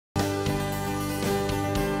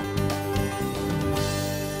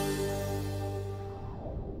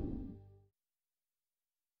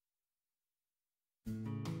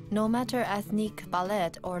No matter ethnic,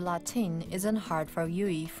 ballet, or Latin isn't hard for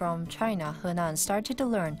Yui from China, Henan started to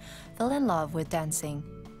learn, fell in love with dancing.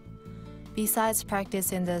 Besides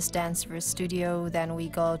practice in this dance studio, then we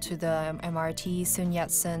go to the MRT, Sun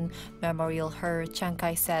Yat-sen Memorial Hall, Chiang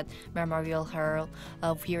Kai-shek Memorial Hall.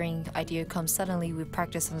 Hearing idea comes suddenly, we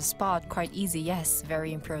practice on the spot, quite easy, yes,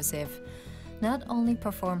 very impressive. Not only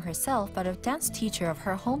performed herself, but a dance teacher of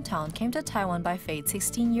her hometown came to Taiwan by fate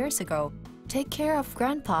 16 years ago. Take care of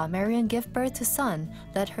grandpa, marry and give birth to son,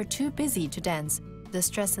 led her too busy to dance. The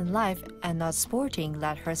stress in life and not sporting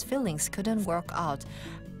led her feelings couldn't work out.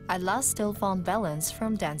 At last still found balance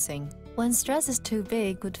from dancing. When stress is too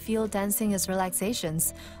big, would feel dancing as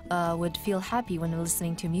relaxations, would feel happy when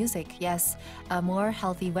listening to music. Yes, a more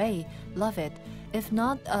healthy way, love it. If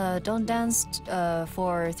not, don't dance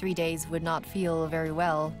for 3 days, would not feel very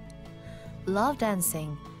well. Love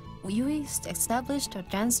dancing. Yui established a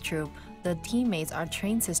dance troupe. The teammates are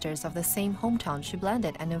trained sisters of the same hometown. She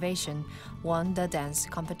blended innovation, won the dance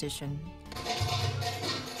competition.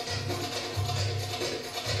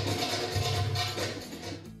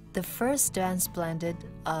 The first dance blended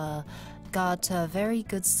got a very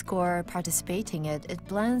good score participating in it. It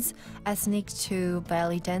blends ethnic to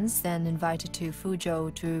belly dance, then invited to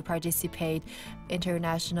Fuzhou to participate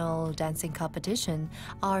international dancing competition.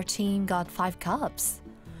 Our team got 5 cups.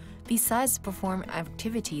 Besides perform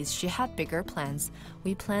activities, she had bigger plans.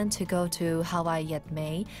 We plan to go to Hawaii at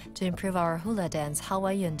May to improve our hula dance,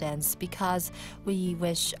 Hawaiian dance, because we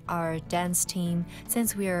wish our dance team,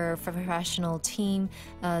 since we are a professional team,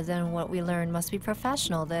 then what we learn must be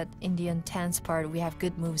professional. That Indian dance part, we have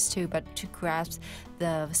good moves too, but to grasp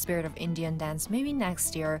the spirit of Indian dance, maybe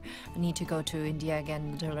next year we need to go to India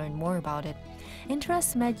again to learn more about it.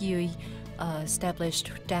 Interest made Yui established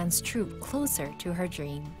dance troupe closer to her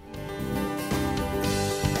dream.